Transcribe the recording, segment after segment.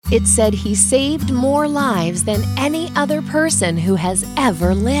It said he saved more lives than any other person who has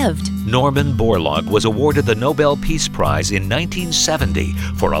ever lived. Norman Borlaug was awarded the Nobel Peace Prize in 1970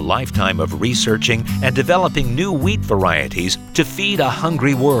 for a lifetime of researching and developing new wheat varieties to feed a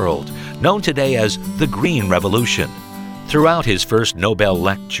hungry world, known today as the Green Revolution. Throughout his first Nobel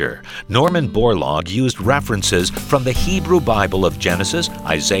lecture, Norman Borlaug used references from the Hebrew Bible of Genesis,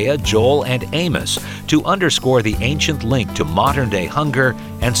 Isaiah, Joel, and Amos to underscore the ancient link to modern-day hunger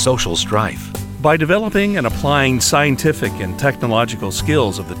and social strife. By developing and applying scientific and technological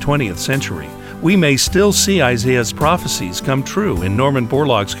skills of the 20th century, we may still see Isaiah's prophecies come true in Norman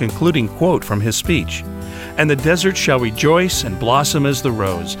Borlaug's concluding quote from his speech. "And the desert shall rejoice and blossom as the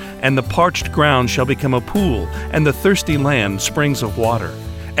rose, and the parched ground shall become a pool, and the thirsty land springs of water.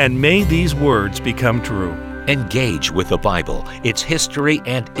 And may these words become true." Engage with the Bible, its history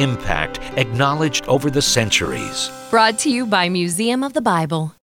and impact acknowledged over the centuries. Brought to you by Museum of the Bible.